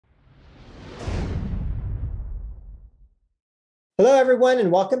Hello, everyone,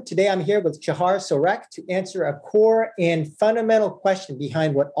 and welcome. Today I'm here with Shahar Sorek to answer a core and fundamental question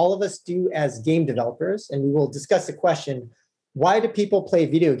behind what all of us do as game developers. And we will discuss the question, why do people play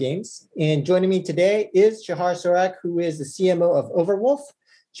video games? And joining me today is Shahar Sorek, who is the CMO of Overwolf.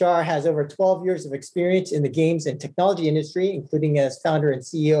 Shahar has over 12 years of experience in the games and technology industry, including as founder and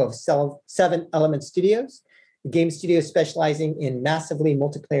CEO of 7 Element Studios, a game studio specializing in massively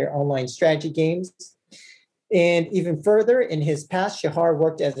multiplayer online strategy games. And even further, in his past, Shahar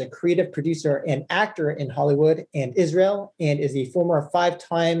worked as a creative producer and actor in Hollywood and Israel, and is a former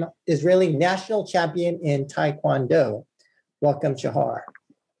 5-time Israeli national champion in Taekwondo. Welcome, Shahar.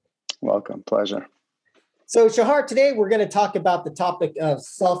 Welcome, pleasure. So, Shahar, today we're going to talk about the topic of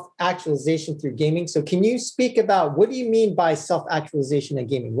self-actualization through gaming. So can you speak about what do you mean by self-actualization in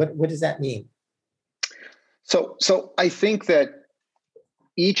gaming? What does that mean? So I think that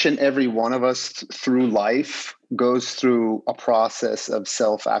each and every one of us through life goes through a process of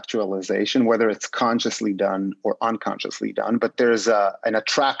self-actualization, whether it's consciously done or unconsciously done. But there's an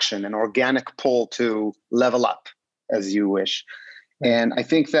attraction, an organic pull to level up as you wish. And I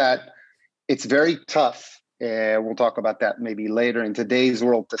think that it's very tough. We'll talk about that maybe later in today's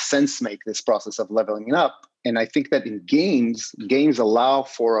world to sense make this process of leveling up. And I think that in games allow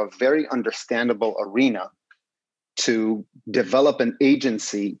for a very understandable arena to develop an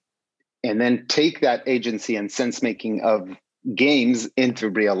agency and then take that agency and sense making of games into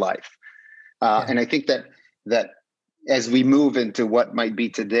real life. And I think that as we move into what might be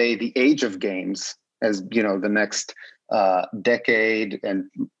today the age of games, as you know, the next decade, and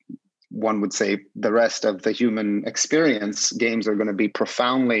one would say the rest of the human experience, games are going to be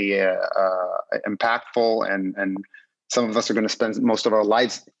profoundly impactful, and some of us are going to spend most of our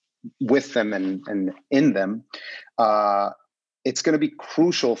lives with them and in them. It's going to be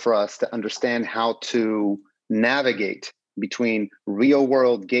crucial for us to understand how to navigate between real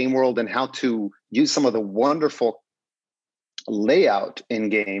world, game world, and how to use some of the wonderful layout in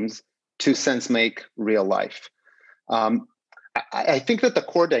games to sense make real life. I think that the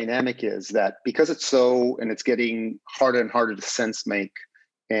core dynamic is that because it's getting harder and harder to sense make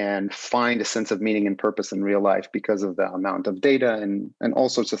and find a sense of meaning and purpose in real life because of the amount of data and all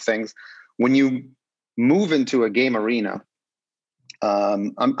sorts of things. When you move into a game arena,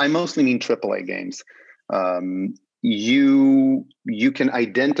 I mostly mean AAA games. You can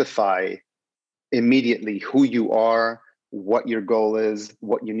identify immediately who you are, what your goal is,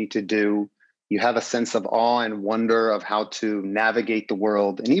 what you need to do. You have a sense of awe and wonder of how to navigate the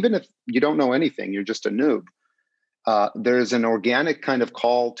world. And even if you don't know anything, you're just a noob. There's an organic kind of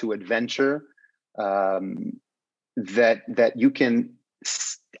call to adventure that you can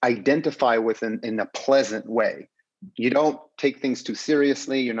identify with in a pleasant way. You don't take things too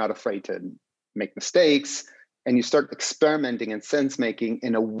seriously. You're not afraid to make mistakes, and you start experimenting and sense making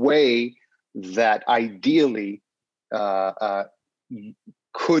in a way that ideally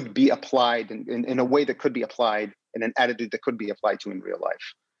could be applied in a way that could be applied in an attitude that could be applied to in real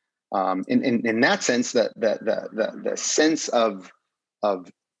life. In that sense, the sense of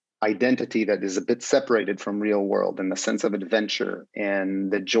identity that is a bit separated from real world, and the sense of adventure and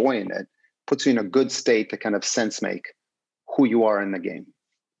the joy in it puts you in a good state to kind of sense make who you are in the game.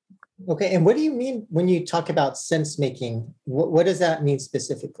 Okay, and what do you mean when you talk about sense making? What does that mean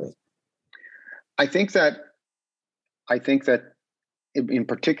specifically? I think that in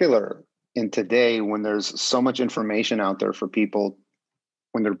particular in today, when there's so much information out there for people,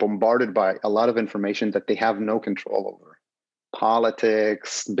 when they're bombarded by a lot of information that they have no control over,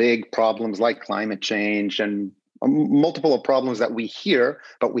 politics, big problems like climate change, and multiple problems that we hear,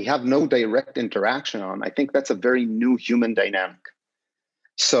 but we have no direct interaction on. I think that's a very new human dynamic.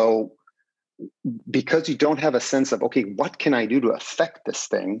 So because you don't have a sense of, okay, what can I do to affect this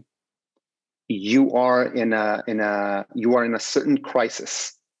thing? You are in a certain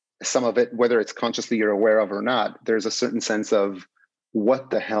crisis. Some of it, whether it's consciously you're aware of or not, there's a certain sense of what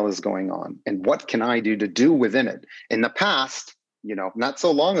the hell is going on and what can I do within it? In the past, not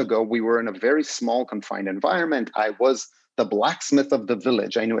so long ago, we were in a very small confined environment. I was the blacksmith of the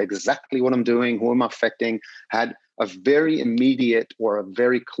village. I knew exactly what I'm doing, who I'm affecting, had a very immediate or a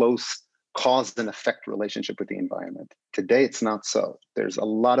very close cause and effect relationship with the environment. Today, it's not so. There's a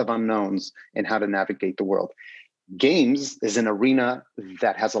lot of unknowns in how to navigate the world. Games is an arena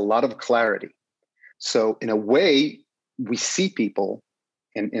that has a lot of clarity. So in a way, we see people,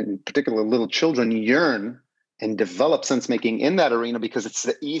 and in particular little children, yearn and develop sense making in that arena because it's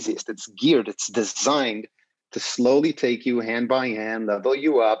the easiest. It's geared, it's designed to slowly take you hand by hand, level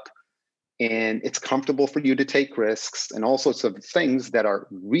you up, and it's comfortable for you to take risks and all sorts of things that are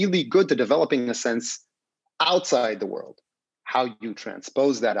really good to developing a sense outside the world. how you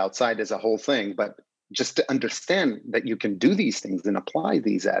transpose that outside is a whole thing. But just to understand that you can do these things and apply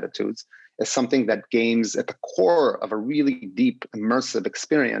these attitudes is something that games at the core of a really deep, immersive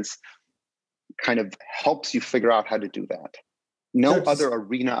experience kind of helps you figure out how to do that. No other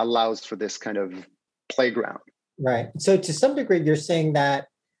arena allows for this kind of playground. Right. So to some degree, you're saying that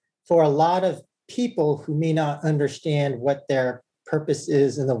for a lot of people who may not understand what their purpose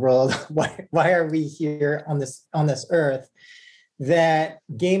is in the world, why are we here on this earth, that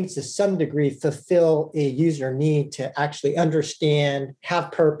games to some degree fulfill a user need to actually understand,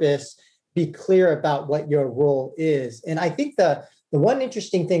 have purpose, be clear about what your role is. And I think the one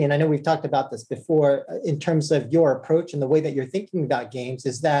interesting thing, and I know we've talked about this before in terms of your approach and the way that you're thinking about games,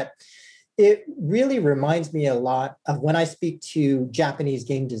 is that it really reminds me a lot of when I speak to Japanese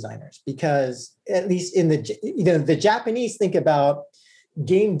game designers, because at least in the Japanese think about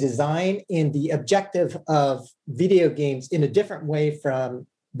game design and the objective of video games in a different way from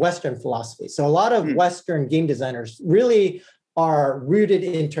Western philosophy. So a lot of Western game designers really are rooted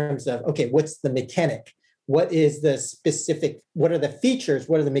in terms of, okay, what's the mechanic? What is the specific, what are the features?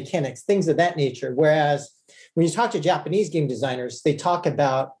 What are the mechanics? Things of that nature. Whereas when you talk to Japanese game designers, they talk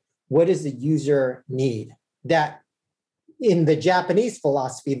about what is the user need? That in the Japanese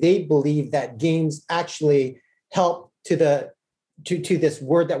philosophy, they believe that games actually help to this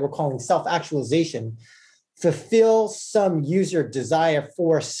word that we're calling self-actualization, fulfill some user desire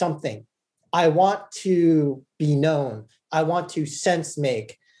for something. I want to be known. I want to sense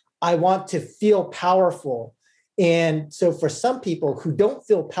make. I want to feel powerful. And so for some people who don't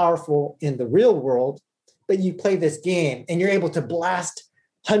feel powerful in the real world, but you play this game and you're able to blast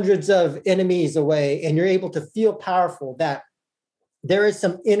hundreds of enemies away and you're able to feel powerful, that there is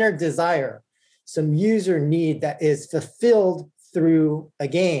some inner desire, some user need that is fulfilled through a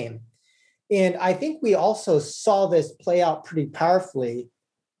game. And I think we also saw this play out pretty powerfully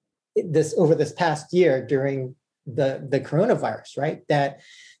over this past year during the coronavirus, right? That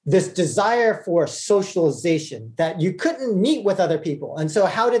this desire for socialization, that you couldn't meet with other people. And so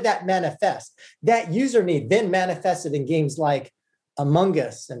how did that manifest? That user need then manifested in games like Among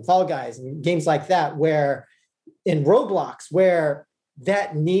Us and Fall Guys and games like that, where in Roblox, where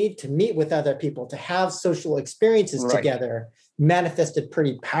that need to meet with other people, to have social experiences together, manifested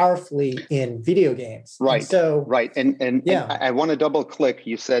pretty powerfully in video games. Right. And so, And yeah, I want to double click.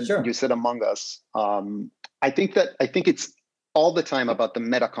 You said Among Us. I think it's all the time about the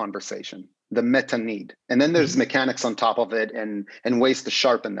meta conversation, the meta need, and then there's mechanics on top of it and ways to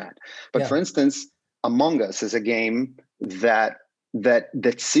sharpen that. But for instance, Among Us is a game that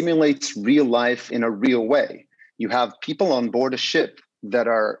simulates real life in a real way. You have people on board a ship that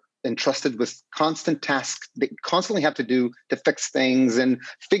are entrusted with constant tasks they constantly have to do to fix things and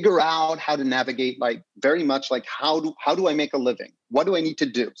figure out how to navigate, like very much like how do I make a living? What do I need to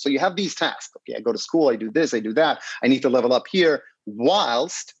do? So you have these tasks. Okay, I go to school, I do this, I do that. I need to level up here,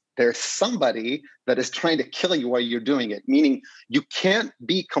 whilst there's somebody that is trying to kill you while you're doing it, meaning you can't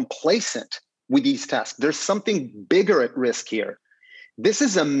be complacent with these tasks. There's something bigger at risk here. This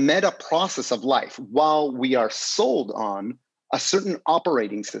is a meta process of life. While we are sold on a certain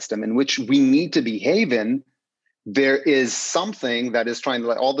operating system in which we need to behave in, there is something that is trying to,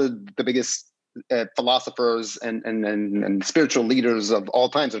 like all the biggest philosophers and spiritual leaders of all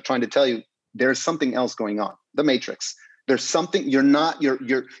times are trying to tell you, there's something else going on. The Matrix. There's something,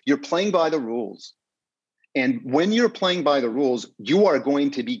 you're playing by the rules. And when you're playing by the rules, you are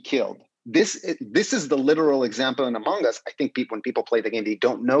going to be killed. This is the literal example in Among Us. I think when people play the game, they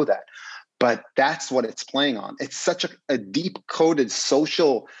don't know that. But that's what it's playing on. It's such a deep-coded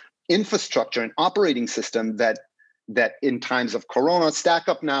social infrastructure and operating system that in times of Corona, stack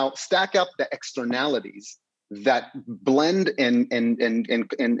up the externalities that blend and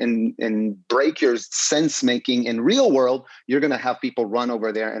break your sense making in real world. You're going to have people run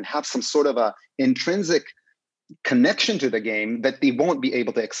over there and have some sort of a intrinsic connection to the game that they won't be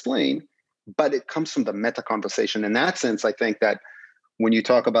able to explain, but it comes from the meta conversation. In that sense, I think that when you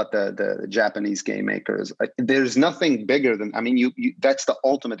talk about the Japanese game makers, there's nothing bigger than, you that's the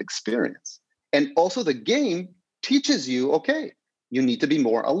ultimate experience. And also the game teaches you, okay, you need to be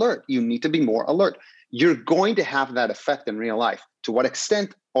more alert. You need to be more alert. You're going to have that effect in real life. To what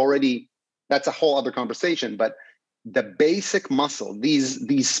extent already, that's a whole other conversation, but the basic muscle,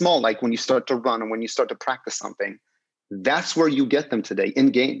 these small, like when you start to run and when you start to practice something, that's where you get them today in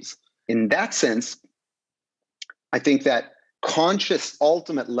games. In that sense, I think that conscious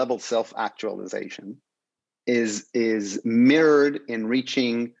ultimate level self-actualization is mirrored in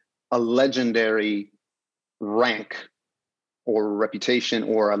reaching a legendary rank or reputation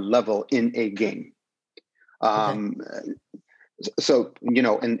or a level in a game. So,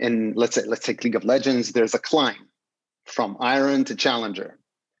 and let's take League of Legends. There's a climb from Iron to Challenger.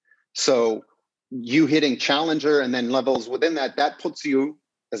 So you hitting Challenger and then levels within that puts you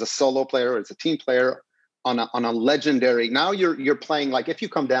as a solo player, as a team player, on a legendary. Now you're playing, like, if you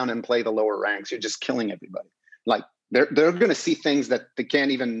come down and play the lower ranks, you're just killing everybody. Like they're going to see things that they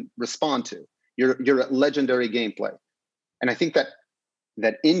can't even respond to. You're at legendary gameplay, and I think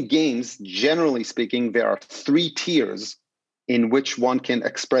that in games, generally speaking, there are 3 tiers in which one can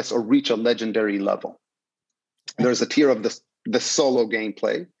express or reach a legendary level. There's a tier of the solo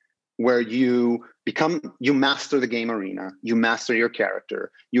gameplay, where you master the game arena, you master your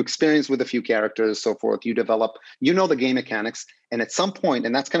character, you experience with a few characters, so forth, you develop, the game mechanics. And at some point,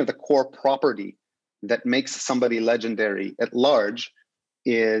 and that's kind of the core property that makes somebody legendary at large,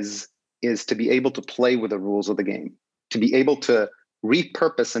 is to be able to play with the rules of the game, to be able to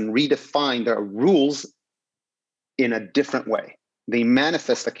repurpose and redefine their rules in a different way. They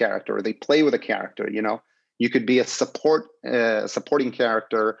manifest a character, or they play with a character. You could be a supporting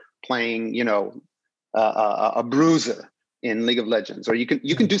character playing, a bruiser in League of Legends, or you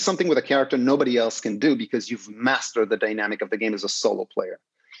can do something with a character nobody else can do because you've mastered the dynamic of the game as a solo player.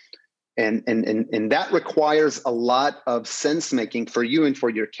 And that requires a lot of sense making for you and for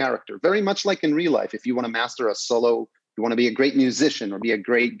your character. Very much like in real life, if you want to master a solo, you want to be a great musician or be a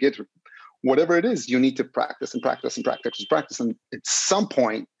great guitar, whatever it is, you need to practice and practice and practice and practice. And at some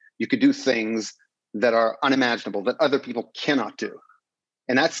point, you could do things that are unimaginable, that other people cannot do.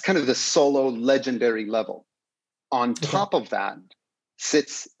 And that's kind of the solo legendary level. On top of that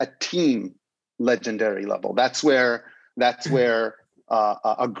sits a team legendary level. That's where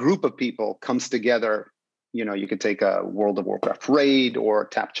a group of people comes together. You could take a World of Warcraft raid or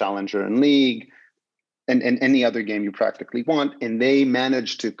Tap Challenger in League, and any other game you practically want, and they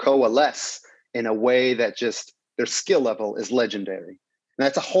manage to coalesce in a way that just their skill level is legendary. And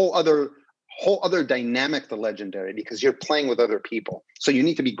that's a whole other dynamic to legendary, because you're playing with other people. So you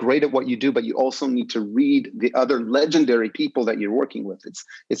need to be great at what you do, but you also need to read the other legendary people that you're working with.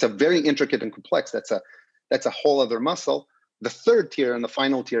 It's a very intricate and complex. That's a whole other muscle. The third tier and the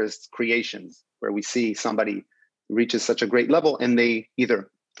final tier is creations, where we see somebody reaches such a great level and they either,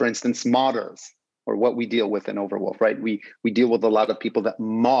 for instance, modders, or what we deal with in Overwolf, right? We deal with a lot of people that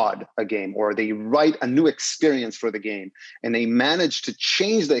mod a game, or they write a new experience for the game, and they manage to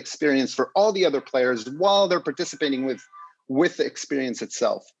change the experience for all the other players while they're participating with the experience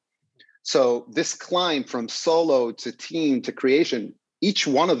itself. So this climb from solo to team to creation, each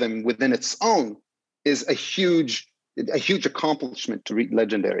one of them within its own is a huge accomplishment to reach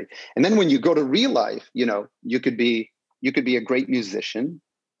legendary. And then when you go to real life, you could be a great musician,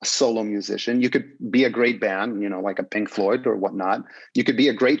 a solo musician. You could be a great band, like a Pink Floyd or whatnot. You could be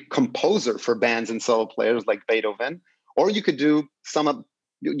a great composer for bands and solo players like Beethoven, or you could do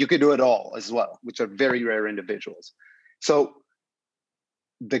it all as well, which are very rare individuals. So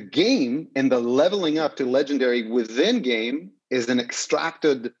the game and the leveling up to legendary within game is an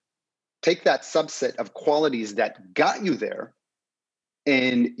extracted, take that subset of qualities that got you there,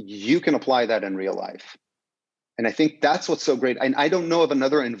 and you can apply that in real life. And I think that's what's so great. And I don't know of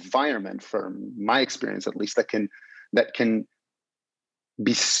another environment, from my experience at least, that can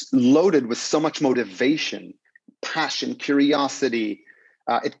be loaded with so much motivation, passion, curiosity.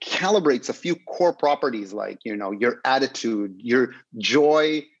 It calibrates a few core properties like, your attitude, your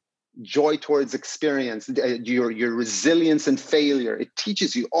joy towards experience, your resilience and failure. It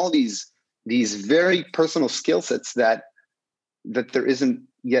teaches you all these very personal skill sets that there isn't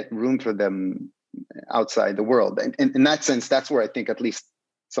yet room for them outside the world. And in that sense, that's where I think at least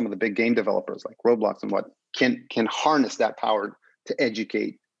some of the big game developers like Roblox and what can harness that power to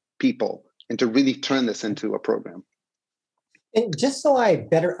educate people and to really turn this into a program. And just so I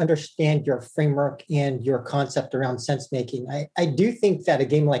better understand your framework and your concept around sense making, I do think that a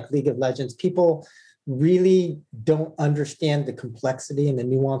game like League of Legends, people really don't understand the complexity and the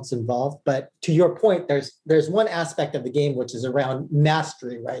nuance involved. But to your point, there's one aspect of the game which is around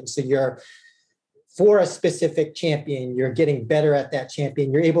mastery, right? So you're, for a specific champion, you're getting better at that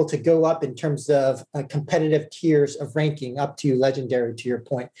champion. You're able to go up in terms of competitive tiers of ranking up to legendary, to your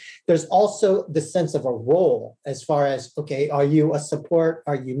point. There's also the sense of a role as far as, okay, are you a support?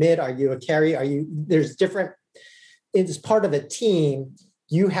 Are you mid? Are you a carry? There's different, it's part of a team.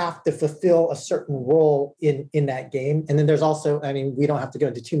 You have to fulfill a certain role in that game. And then there's also, we don't have to go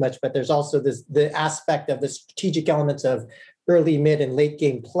into too much, but there's also the aspect of the strategic elements of early, mid, and late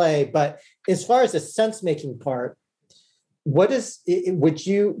game play. But as far as the sense-making part, would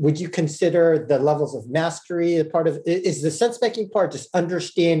you consider the levels of mastery a part of, is the sense making part just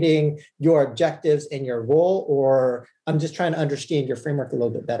understanding your objectives and your role, or I'm just trying to understand your framework a little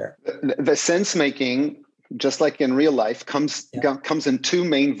bit better? The sense making, just like in real life, comes in two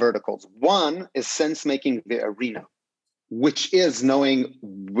main verticals. One is sense making the arena, which is knowing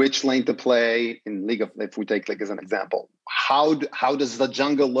which lane to play in League of, if we take League as an example. How does the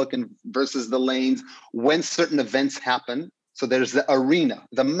jungle look versus the lanes when certain events happen? So there's the arena,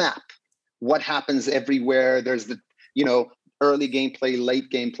 the map, what happens everywhere. There's the, early gameplay, late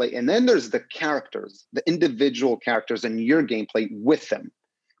gameplay, and then there's the characters, the individual characters and your gameplay with them.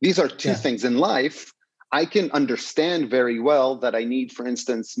 These are two things in life. I can understand very well that I need, for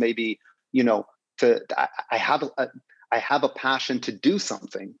instance, maybe, I have a passion to do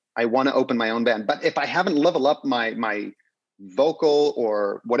something. I want to open my own band. But if I haven't leveled up my vocal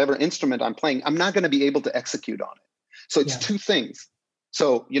or whatever instrument I'm playing, I'm not going to be able to execute on it. So it's two things.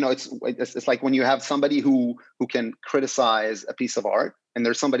 So, it's like when you have somebody who can criticize a piece of art, and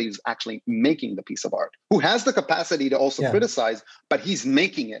there's somebody who's actually making the piece of art, who has the capacity to also criticize, but he's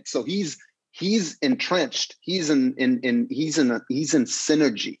making it. So he's entrenched. He's in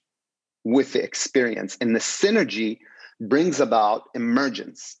synergy with the experience, and the synergy brings about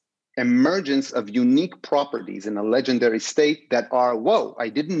emergence of unique properties in a legendary state that are, whoa, I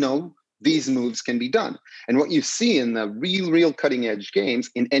didn't know these moves can be done. And what you see in the real cutting edge games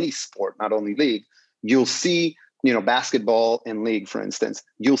in any sport, not only League, you'll see, basketball and League, for instance,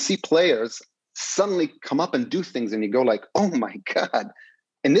 you'll see players suddenly come up and do things and you go like, oh my God.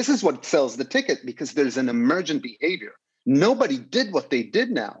 And this is what sells the ticket, because there's an emergent behavior. Nobody did what they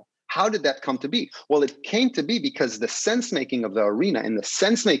did now. How did that come to be? Well, it came to be because the sense making of the arena and the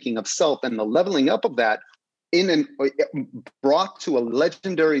sense making of self and the leveling up of that brought to a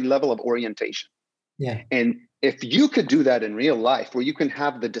legendary level of orientation. Yeah. And if you could do that in real life, where you can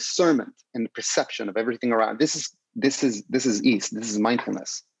have the discernment and the perception of everything around, this is East. This is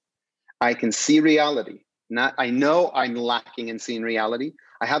mindfulness. I can see reality. I know I'm lacking in seeing reality.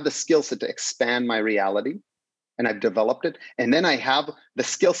 I have the skill set to expand my reality, and I've developed it. And then I have the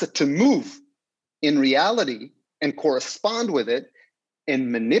skill set to move in reality and correspond with it and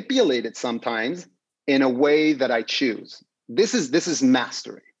manipulate it sometimes in a way that I choose. This is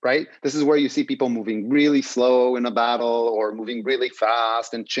mastery, right? This is where you see people moving really slow in a battle or moving really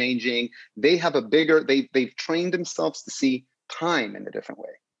fast and changing. They have they've trained themselves to see time in a different way.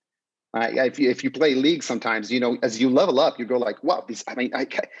 If you play League sometimes, as you level up, you go like, wow,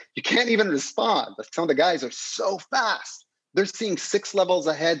 you can't even respond. Some of the guys are so fast. They're seeing 6 levels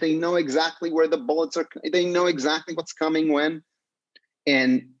ahead. They know exactly where the bullets are. They know exactly what's coming when.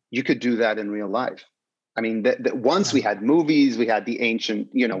 And you could do that in real life. I mean, once we had movies, we had the ancient,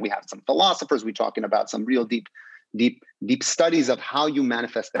 we have some philosophers, we're talking about some real deep studies of how you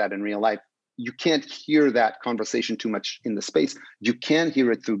manifest that in real life. You can't hear that conversation too much in the space. You can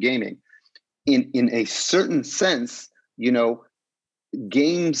hear it through gaming. In a certain sense,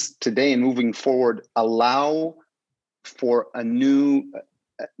 games today and moving forward allow for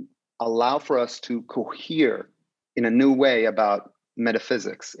us to cohere in a new way about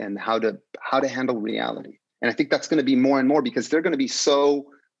metaphysics and how to handle reality. And I think that's going to be more and more, because they're going to be so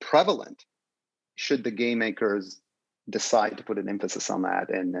prevalent should the game makers decide to put an emphasis on that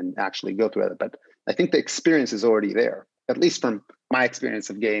and actually go through it. But I think the experience is already there, at least from my experience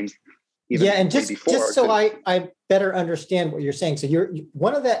of games. And just so I better understand what you're saying. So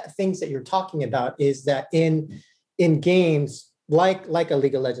one of the things that you're talking about is that in games, like a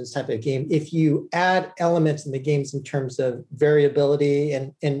League of Legends type of game, if you add elements in the games in terms of variability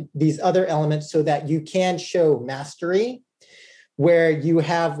and these other elements so that you can show mastery, where you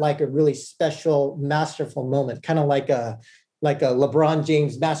have like a really special, masterful moment, kind of like a LeBron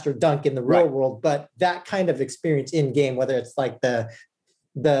James master dunk in the real world, but that kind of experience in game, whether it's like the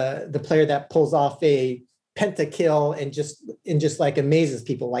player that pulls off a pentakill and just like amazes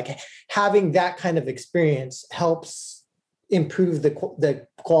people, like having that kind of experience helps improve the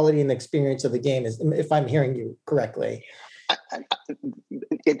quality and the experience of the game, if I'm hearing you correctly.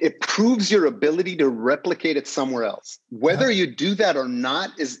 It proves your ability to replicate it somewhere else. Whether you do that or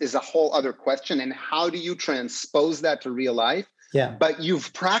not is a whole other question. And how do you transpose that to real life? Yeah. But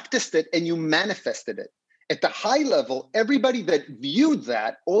you've practiced it and you manifested it. At the high level, everybody that viewed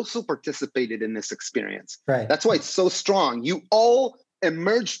that also participated in this experience. Right. That's why it's so strong. You all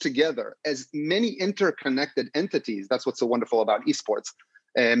emerge together as many interconnected entities. That's what's so wonderful about esports,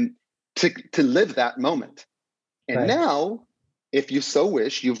 and to live that moment. And now, if you so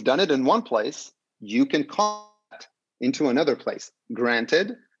wish, you've done it in one place, you can call it into another place.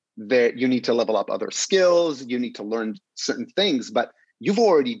 Granted, There, you need to level up other skills. You need to learn certain things, but you've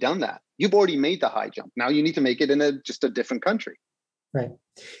already done that. You've already made the high jump. Now you need to make it in just a different country. Right.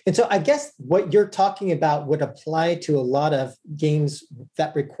 And so I guess what you're talking about would apply to a lot of games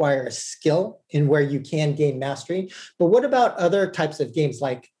that require skill and where you can gain mastery. But what about other types of games,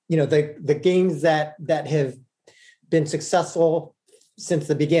 like, the games that have been successful since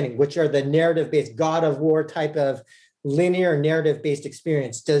the beginning, which are the narrative-based God of War type of linear narrative-based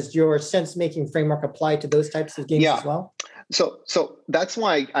experience? Does your sense-making framework apply to those types of games as well? So that's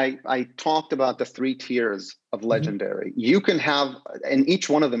why I talked about the 3 tiers of legendary. You can have, and each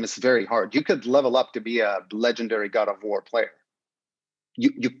one of them is very hard. You could level up to be a legendary God of War player.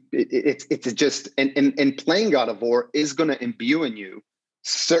 It's just, and playing God of War is going to imbue in you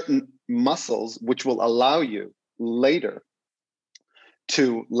certain muscles which will allow you later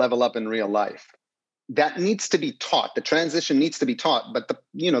to level up in real life. That needs to be taught. The transition needs to be taught, but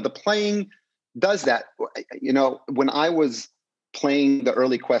the playing does that. When I was playing the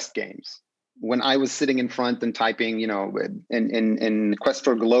early Quest games, when I was sitting in front and typing, in Quest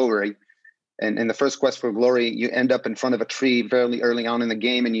for Glory, and in the first Quest for Glory, you end up in front of a tree very early on in the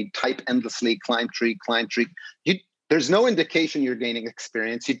game, and you type endlessly, climb tree, climb tree. There's no indication you're gaining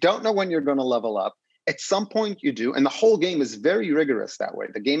experience. You don't know when you're going to level up. At some point you do, and the whole game is very rigorous that way.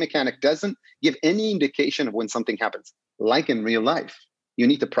 The game mechanic doesn't give any indication of when something happens, like in real life. You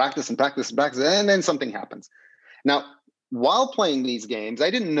need to practice and practice and practice, and then something happens. Now, while playing these games,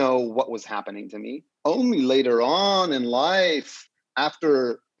 I didn't know what was happening to me. Only later on in life,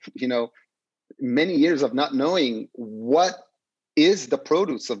 after many years of not knowing what is the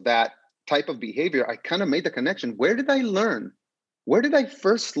produce of that type of behavior, I kind of made the connection. Where did I learn? Where did I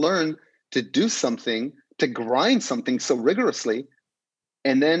first learn to do something, to grind something so rigorously,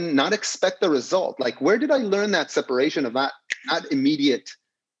 and then not expect the result? Like, where did I learn that separation of not immediate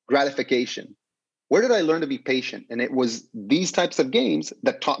gratification? Where did I learn to be patient? And it was these types of games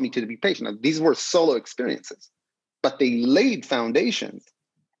that taught me to be patient. Now, these were solo experiences, but they laid foundations,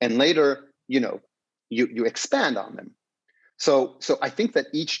 and later, you expand on them. So I think that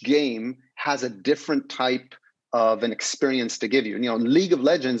each game has a different type of an experience to give you. League of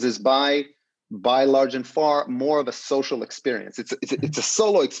Legends is by large and far more of a social experience. It's a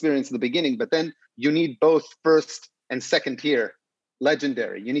solo experience at the beginning, but then you need both first and second tier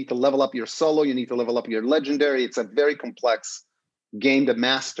legendary. You need to level up your solo. You need to level up your legendary. It's a very complex game to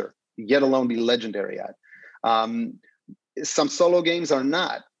master, yet alone be legendary at. Some solo games are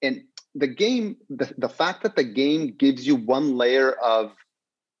not. And the game, the fact that the game gives you one layer of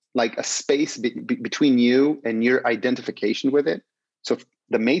like a space between you and your identification with it. So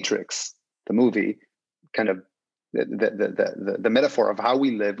The Matrix, the movie, kind of the metaphor of how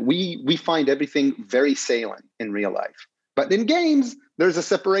we live, we find everything very salient in real life. But in games, there's a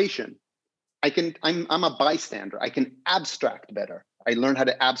separation. I'm a bystander. I can abstract better. I learn how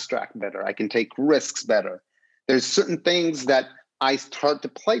to abstract better. I can take risks better. There's certain things that I start to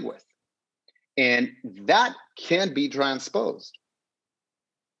play with, and that can be transposed.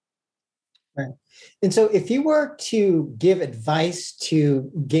 Right. And so if you were to give advice to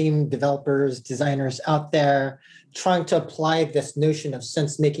game developers, designers out there trying to apply this notion of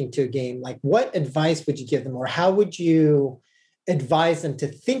sense making to a game, like what advice would you give them, or how would you advise them to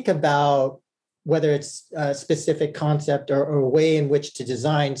think about whether it's a specific concept or a way in which to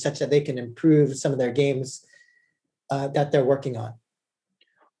design such that they can improve some of their games that they're working on?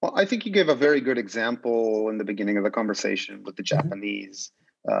 Well, I think you gave a very good example in the beginning of the conversation with the Japanese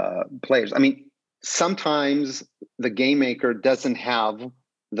players. I mean, sometimes the game maker doesn't have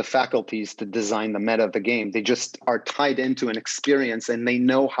the faculties to design the meta of the game. They just are tied into an experience, and they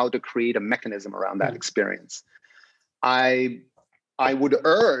know how to create a mechanism around that experience. I would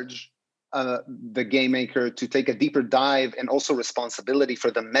urge the game maker to take a deeper dive and also responsibility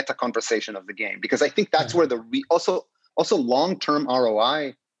for the meta conversation of the game, because I think that's where also long-term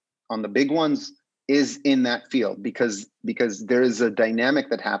ROI on the big ones is in that field, because there is a dynamic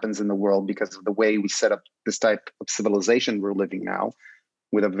that happens in the world because of the way we set up this type of civilization we're living now,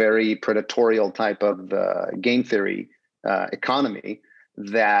 with a very predatorial type of game theory economy,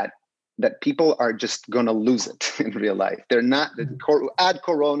 that people are just going to lose it in real life. They're not, add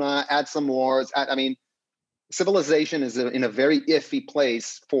Corona, add some wars. I mean, civilization is in a very iffy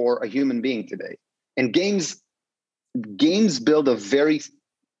place for a human being today. And games build a very,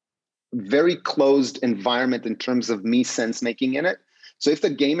 very closed environment in terms of me sense making in it. So if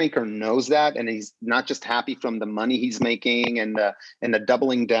the game maker knows that, and he's not just happy from the money he's making and the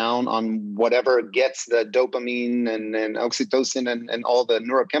doubling down on whatever gets the dopamine and oxytocin and all the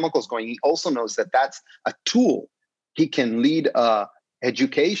neurochemicals going, he also knows that that's a tool. He can lead a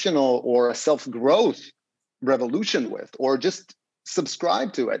educational or a self-growth revolution with, or just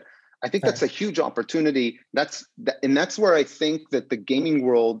subscribe to it. I think that's a huge opportunity. And that's where I think that the gaming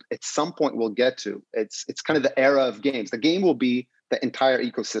world at some point will get to. It's kind of the era of games. The game will be the entire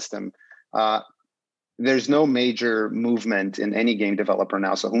ecosystem. There's no major movement in any game developer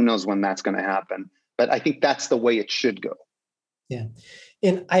now, so who knows when that's going to happen. But I think that's the way it should go. Yeah.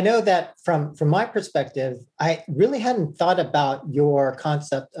 And I know that from my perspective, I really hadn't thought about your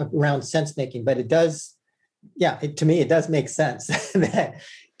concept around sense making, but it does, to me, it does make sense that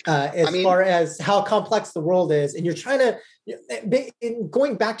far as how complex the world is, and you're trying to,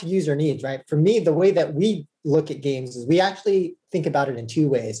 going back to user needs, right? For me, the way that we look at games is we actually think about it in two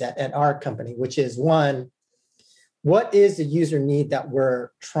ways at our company, which is one, what is the user need that we're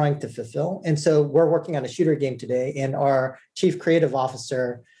trying to fulfill? And so we're working on a shooter game today, and our chief creative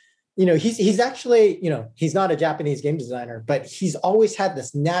officer, he's actually, he's not a Japanese game designer, but he's always had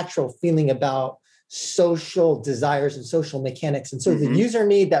this natural feeling about social desires and social mechanics. And so the user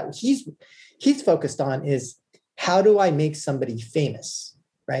need that he's focused on is, how do I make somebody famous,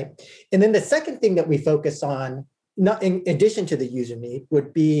 right? And then the second thing that we focus on, not in addition to the user need,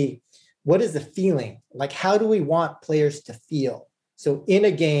 would be, what is the feeling? Like, how do we want players to feel? So in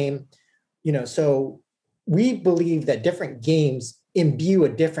a game, so we believe that different games imbue a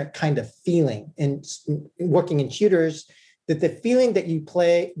different kind of feeling. And working in shooters, that the feeling that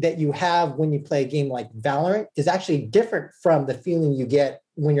you have when you play a game like Valorant is actually different from the feeling you get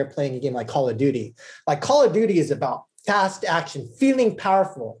when you're playing a game like Call of Duty. Like, Call of Duty is about fast action, feeling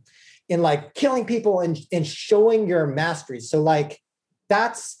powerful, and like killing people and showing your mastery. So like,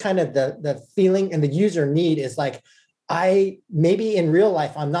 that's kind of the feeling, and the user need is like, maybe in real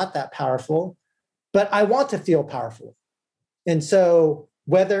life, I'm not that powerful, but I want to feel powerful. And so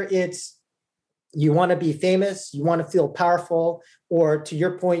whether it's you want to be famous, you want to feel powerful, or to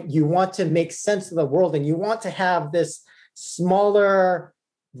your point, you want to make sense of the world and you want to have this smaller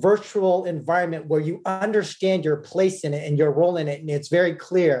virtual environment where you understand your place in it and your role in it, and it's very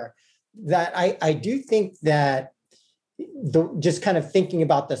clear, that I do think that just kind of thinking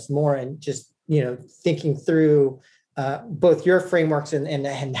about this more and just, thinking through both your frameworks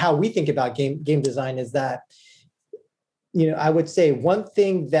and how we think about game design is that, I would say one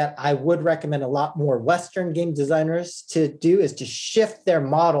thing that I would recommend a lot more Western game designers to do is to shift their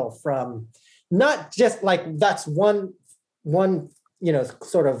model from not just like that's one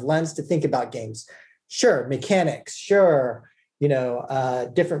sort of lens to think about games. Sure, mechanics, sure,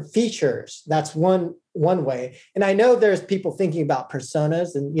 different features. That's one way. And I know there's people thinking about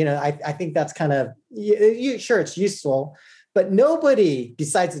personas, and I think that's kind of sure, it's useful, but nobody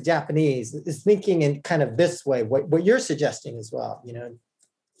besides the Japanese is thinking in kind of this way, what you're suggesting as well,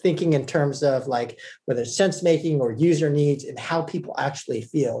 thinking in terms of like whether it's sense making or user needs and how people actually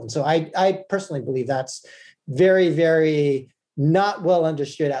feel. And so I personally believe that's very, very not well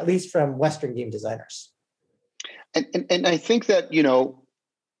understood, at least from Western game designers. And I think that,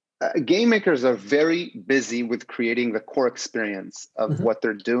 game makers are very busy with creating the core experience of what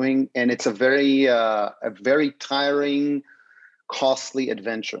they're doing. And it's a very tiring, costly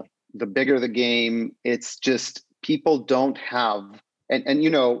adventure. The bigger the game, it's just people don't have, and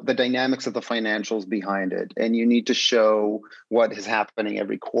the dynamics of the financials behind it. And you need to show what is happening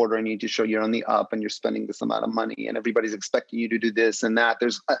every quarter. And you need to show you're on the up and you're spending this amount of money and everybody's expecting you to do this and that.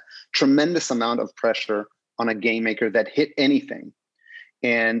 There's a tremendous amount of pressure on a game maker that hit anything.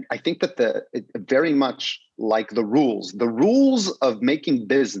 And I think that very much like the rules of making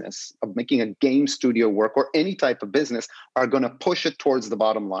business, of making a game studio work or any type of business are going to push it towards the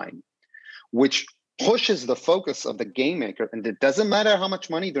bottom line, which pushes the focus of the game maker. And it doesn't matter how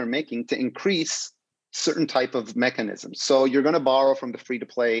much money they're making to increase certain type of mechanisms. So you're going to borrow from the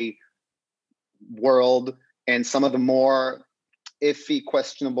free-to-play world and some of the more iffy,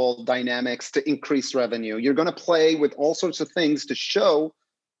 questionable dynamics to increase revenue. You're going to play with all sorts of things to show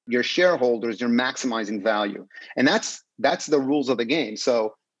your shareholders you're maximizing value. And that's the rules of the game.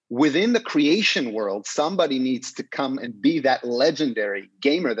 So within the creation world, somebody needs to come and be that legendary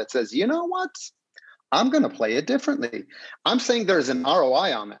gamer that says, you know what? I'm going to play it differently. I'm saying there's an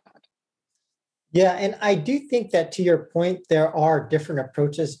ROI on that. Yeah, and I do think that, to your point, there are different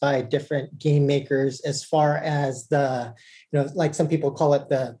approaches by different game makers as far as the, like some people call it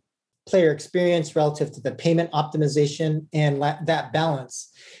the player experience relative to the payment optimization and that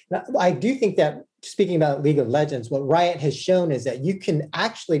balance. Now, I do think that, speaking about League of Legends, what Riot has shown is that you can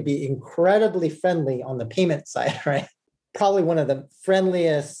actually be incredibly friendly on the payment side, right? Probably one of the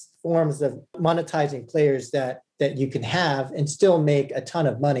friendliest forms of monetizing players that you can have and still make a ton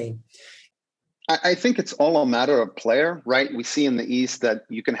of money. I think it's all a matter of player, right? We see in the East that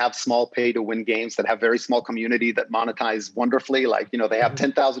you can have small pay to win games that have very small community that monetize wonderfully. Like, they have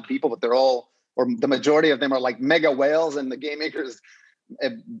 10,000 people, but they're all, or the majority of them are like mega whales, and the game makers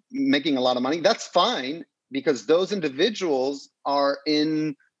making a lot of money. That's fine, because those individuals are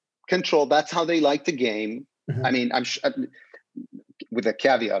in control. That's how they like to game. Mm-hmm. I mean, with a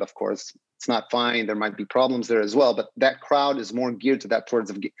caveat, of course, it's not fine. There might be problems there as well, but that crowd is more geared to that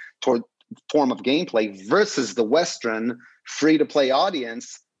toward form of gameplay versus the Western free-to-play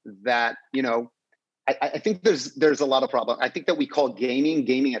audience that, I think there's a lot of problem. I think that we call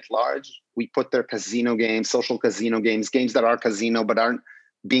gaming at large. We put their casino games, social casino games that are casino but aren't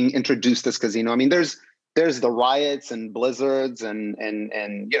being introduced as casino. I mean, there's the Riots and Blizzards and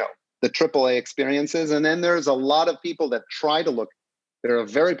the AAA experiences, and then there's a lot of people that try to look. They're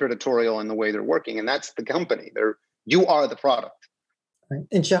very predatorial in the way they're working, and that's the company. You are the product. Right.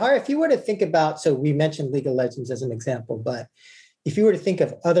 And Shahar, if you were to think about, so we mentioned League of Legends as an example, but if you were to think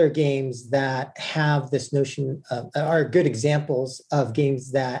of other games that have this notion of, are good examples of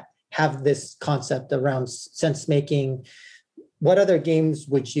games that have this concept around sense making, what other games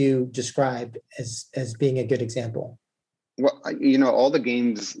would you describe as being a good example? Well, all the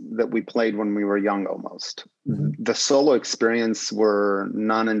games that we played when we were young, almost the solo experience were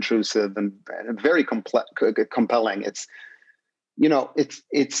non-intrusive and very compelling. It's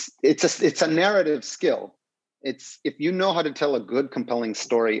it's a narrative skill. It's, if you know how to tell a good, compelling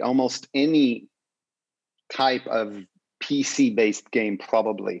story, almost any type of PC-based game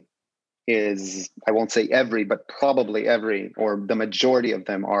probably is, I won't say every, but probably every, or the majority of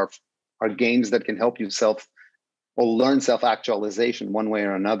them are games that can help you learn self-actualization one way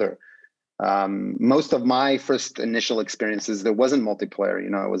or another. Most of my first initial experiences, there wasn't multiplayer.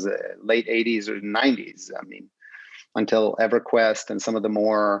 It was late 80s or 90s. I mean, until EverQuest and some of the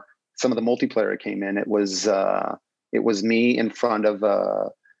multiplayer came in, it was me in front of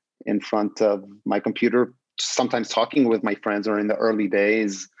my computer, sometimes talking with my friends, or in the early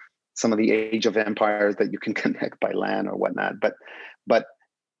days, some of the Age of Empires that you can connect by LAN or whatnot. But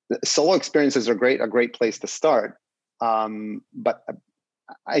solo experiences are a great place to start. But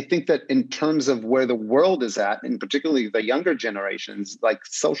I think that in terms of where the world is at, and particularly the younger generations, like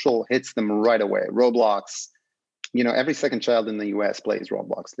social hits them right away. Roblox, every second child in the US plays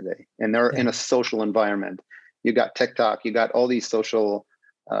Roblox today, and they're in a social environment. You got TikTok, you got all these social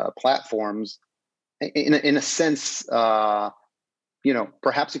platforms. In a sense, perhaps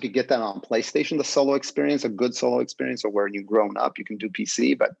you could get that on PlayStation, the solo experience, a good solo experience, or where you've grown up, you can do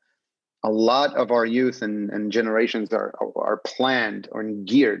PC. But a lot of our youth and generations are planned or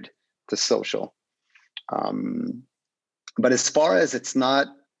geared to social. But as far as it's not,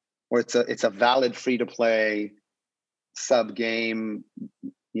 or it's a valid free to play sub game,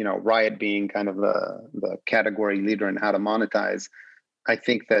 Riot being kind of the category leader in how to monetize, I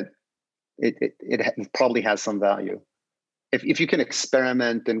think that it probably has some value. If you can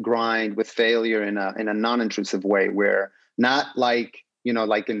experiment and grind with failure in a non-intrusive way, where not like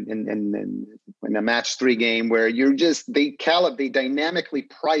like in a match 3 game where they dynamically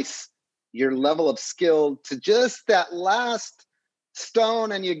price your level of skill to just that last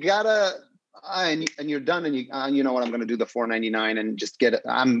stone, and you gotta and you're done, and you know what, I'm going to do the 499 and just get it.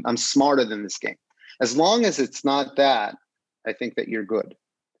 I'm smarter than this game. As long as it's not that, I think that you're good.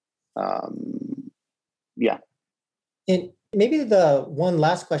 Yeah. And maybe the one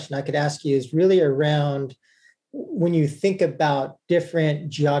last question I could ask you is really around when you think about different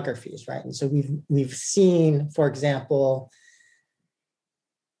geographies, right? And so we've seen, for example,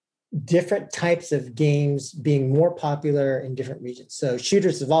 different types of games being more popular in different regions. So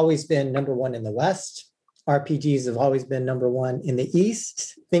shooters have always been number one in the West. RPGs have always been number one in the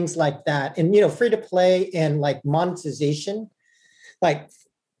East, things like that. And, free to play and like monetization, like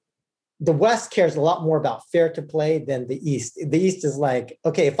the West cares a lot more about fair to play than the East. The East is like,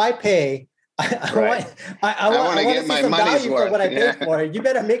 okay, if I pay, I want to get my money's worth for what I pay for. You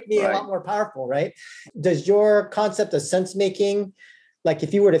better make me a lot more powerful, right? Does your concept of sense making, like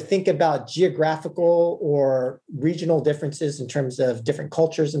if you were to think about geographical or regional differences in terms of different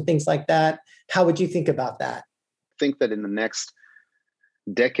cultures and things like that, how would you think about that? I think that in the next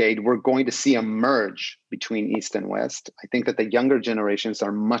decade, we're going to see a merge between East and West. I think that the younger generations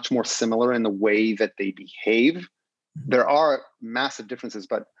are much more similar in the way that they behave. There are massive differences,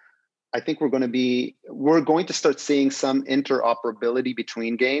 but I think we're going to start seeing some interoperability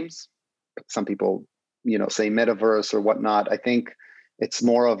between games. Some people, say metaverse or whatnot. I think it's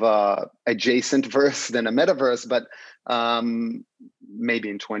more of a adjacent verse than a metaverse, but maybe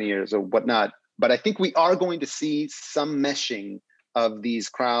in 20 years or whatnot. But I think we are going to see some meshing of these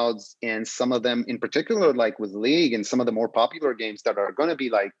crowds, and some of them in particular, like with League and some of the more popular games that are going to be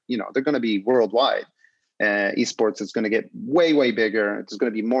like, they're going to be worldwide. Esports is going to get way, way bigger. There's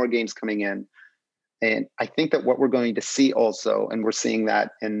going to be more games coming in. And I think that what we're going to see also, and we're seeing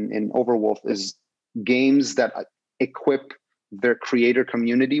that in Overwolf, is games that equip their creator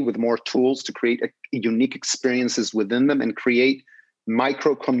community with more tools to create unique experiences within them and create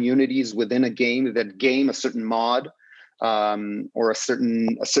micro communities within a game that game a certain mod or a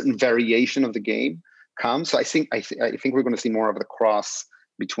certain variation of the game comes. So I think we're going to see more of the cross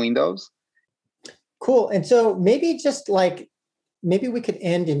between those. Cool. And so maybe we could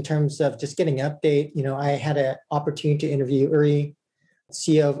end in terms of just getting an update. I had an opportunity to interview Uri,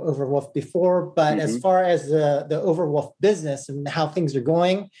 CEO of Overwolf, before, but as far as the Overwolf business and how things are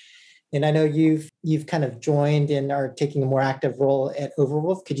going, and I know you've kind of joined and are taking a more active role at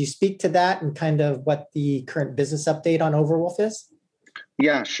Overwolf. Could you speak to that and kind of what the current business update on Overwolf is?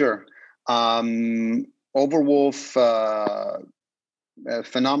 Yeah, sure. Overwolf, a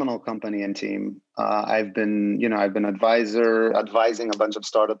phenomenal company and team. I've been advising a bunch of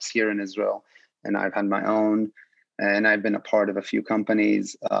startups here in Israel, and I've had my own, and I've been a part of a few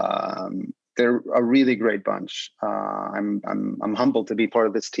companies. They're a really great bunch. I'm humbled to be part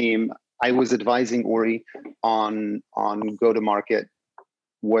of this team. I was advising Uri on go-to-market,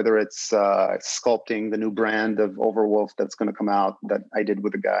 whether it's sculpting the new brand of Overwolf that's going to come out that I did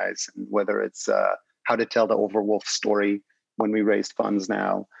with the guys, and whether it's how to tell the Overwolf story when we raised funds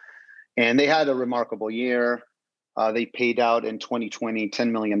now. And they had a remarkable year. They paid out in 2020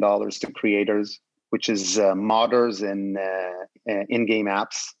 $10 million to creators, which is modders and in-game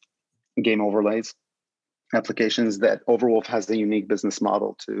apps, game overlays, applications that Overwolf has the unique business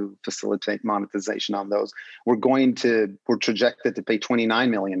model to facilitate monetization on those. We're projected to pay $29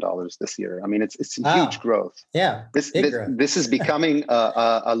 million this year. I mean, it's huge growth. Yeah, this is becoming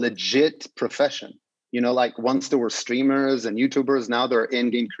a legit profession. Like once there were streamers and YouTubers, now there are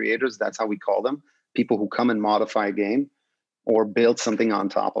in-game creators. That's how we call them. People who come and modify a game or build something on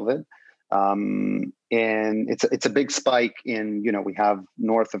top of it. And it's a big spike in, we have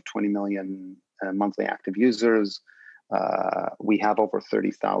north of 20 million monthly active users. We have over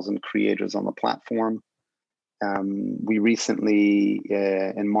 30,000 creators on the platform. We recently,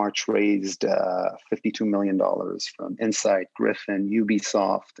 in March, raised $52 million from Insight, Griffin,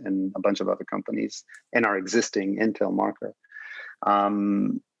 Ubisoft, and a bunch of other companies, and our existing Intel marker.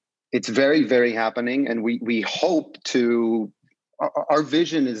 It's very, very happening, and we hope to. Our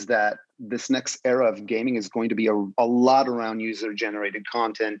vision is that this next era of gaming is going to be a lot around user-generated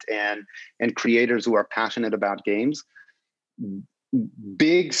content and creators who are passionate about games.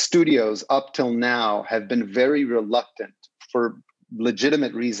 Big studios up till now have been very reluctant, for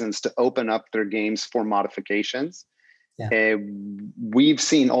legitimate reasons, to open up their games for modifications. Yeah. We've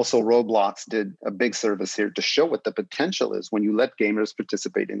seen also Roblox did a big service here to show what the potential is when you let gamers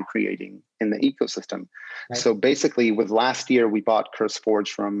participate in creating in the ecosystem. Right. So basically, with last year, we bought CurseForge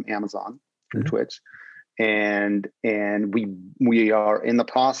from Amazon, from Twitch, and we are in the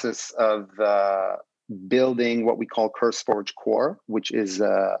process of building what we call CurseForge Core, which is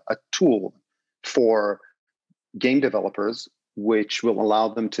a tool for game developers, which will allow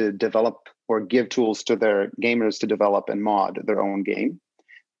them to develop or give tools to their gamers to develop and mod their own game,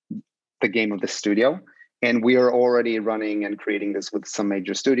 the game of the studio. And we are already running and creating this with some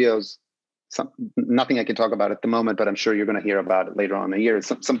major studios. Nothing I can talk about at the moment, but I'm sure you're going to hear about it later on in the year.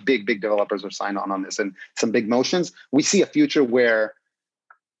 Some big developers are signed on this, and some big motions. We see a future where,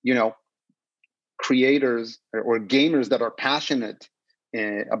 creators or gamers that are passionate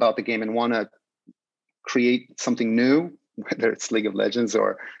about the game and want to create something new, whether it's League of Legends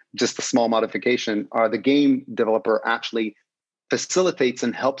or just a small modification, the game developer actually facilitates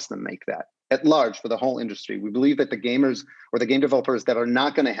and helps them make that at large for the whole industry. We believe that the gamers or the game developers that are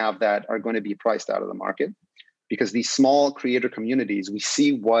not going to have that are going to be priced out of the market, because these small creator communities, we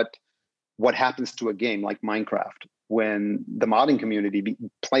see what happens to a game like Minecraft when the modding community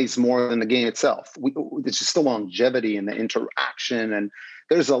plays more than the game itself. It's just the longevity and the interaction, and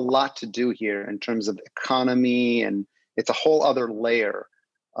there's a lot to do here in terms of economy, and it's a whole other layer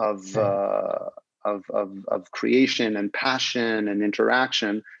of creation and passion and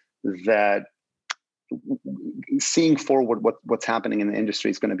interaction that seeing forward what's happening in the industry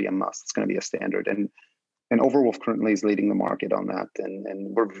is going to be a must. It's going to be a standard, and Overwolf currently is leading the market on that,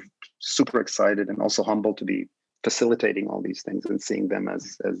 and we're super excited and also humbled to be facilitating all these things and seeing them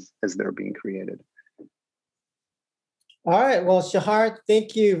as they're being created. All right. Well, Shahar,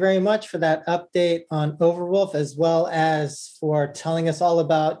 thank you very much for that update on Overwolf, as well as for telling us all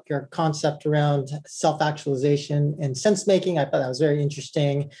about your concept around self-actualization and sense making. I thought that was very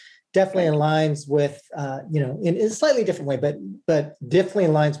interesting. Definitely aligns with, in a slightly different way, but definitely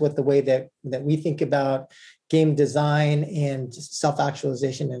aligns with the way that we think about game design and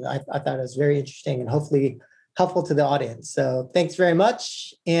self-actualization. And I thought it was very interesting and hopefully helpful to the audience. So thanks very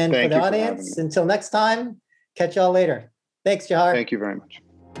much. And for Thank the you for having audience, me. until next time, catch y'all later. Thanks, Jahar. Thank you very much.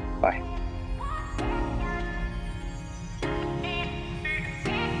 Bye.